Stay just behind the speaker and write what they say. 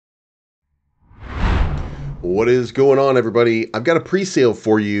What is going on, everybody? I've got a pre-sale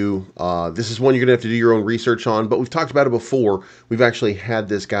for you. This is one you're gonna have to do your own research on, but we've talked about it before. We've actually had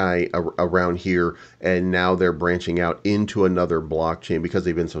this guy around here, and now they're branching out into another blockchain because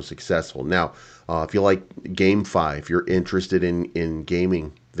they've been so successful. Now, if you like GameFi, if you're interested in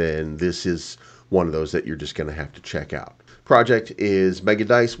gaming, then this is one of those that you're just gonna have to check out. Project is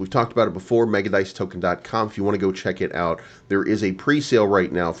Megadice. We've talked about it before, megadicetoken.com. If you want to go check it out, there is a pre-sale right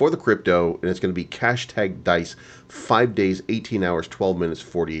now for the crypto, and it's going to be cash tag dice, 5 days, 18 hours, 12 minutes,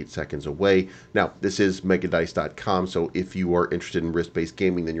 48 seconds away. Now, this is megadice.com, so if you are interested in risk-based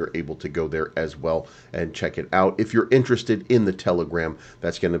gaming, then you're able to go there as well and check it out. If you're interested in the Telegram,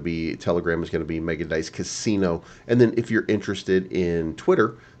 Telegram is going to be Megadice Casino. And then if you're interested in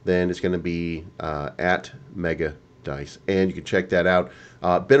Twitter, then it's going to be at Megadice. And you can check that out.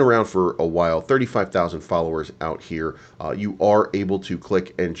 Been around for a while, 35,000 followers out here. You are able to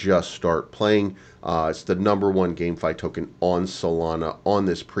click and just start playing. It's the #1 GameFi token on Solana on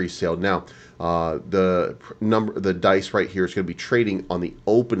this pre-sale. Now, the dice right here is going to be trading on the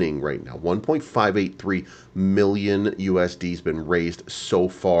opening right now. 1.583 million USD has been raised so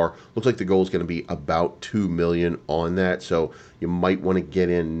far. Looks like the goal is going to be about 2 million on that. So you might want to get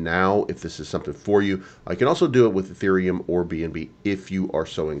in now if this is something for you. You can also do it with Ethereum or BNB if you are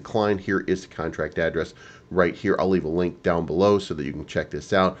so inclined. Here is the contract address right here. I'll leave a link down below so that you can check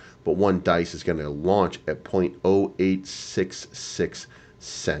this out. But one dice is going to launch at 0.0866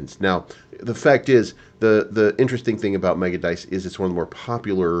 cents. Now, the fact is, the interesting thing about Megadice is it's one of the more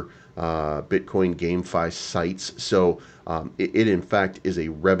popular Bitcoin GameFi sites. So it in fact is a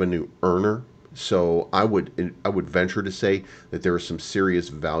revenue earner. So I would venture to say that there is some serious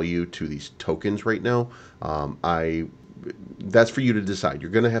value to these tokens right now. That's for you to decide.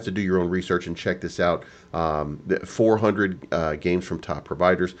 You're going to have to do your own research and check this out. 400 games from top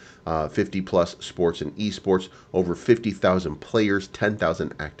providers, 50 plus sports and esports, over 50,000 players,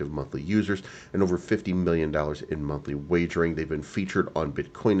 10,000 active monthly users, and over $50 million in monthly wagering. They've been featured on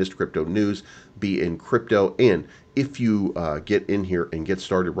Bitcoinist, Crypto News, Be in Crypto, and if you get in here and get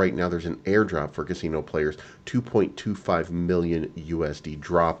started right now, there's an airdrop for casino players, 2.25 million USD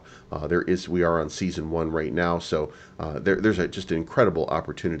drop. We are on season 1 right now, so there's just an incredible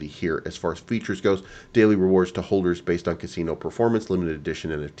opportunity here as far as features goes. Daily rewards to holders based on casino performance, limited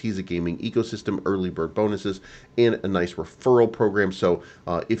edition NFTs, a gaming ecosystem, early bird bonuses, and a nice referral program. So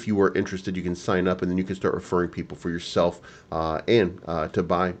if you are interested, you can sign up and then you can start referring people for yourself and to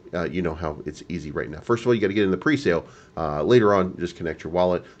buy. You know how it's easy right now. First of all, you got to get in the pre-sale. Later on, just connect your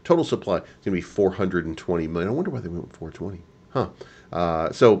wallet. Total supply is going to be 420 million. I wonder why they went with 420. Huh.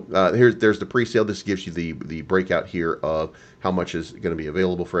 There's the pre-sale. This gives you the breakout here of how much is going to be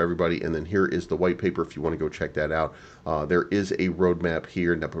available for everybody. And then here is the white paper if you want to go check that out. There is a roadmap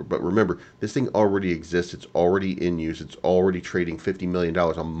here. But remember, this thing already exists. It's already in use. It's already trading $50 million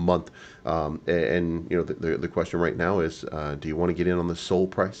a month. And you know the question right now is, do you want to get in on the SOL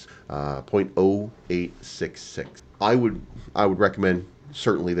price? 0.0866. I would recommend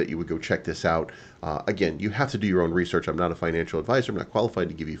certainly that you would go check this out. Again, you have to do your own research. I'm not a financial advisor. I'm not qualified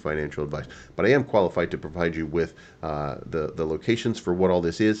to give you financial advice, but I am qualified to provide you with the locations for what all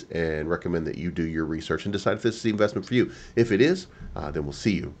this is and recommend that you do your research and decide if this is the investment for you. If it is, then we'll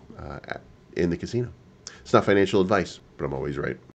see you in the casino. It's not financial advice, but I'm always right.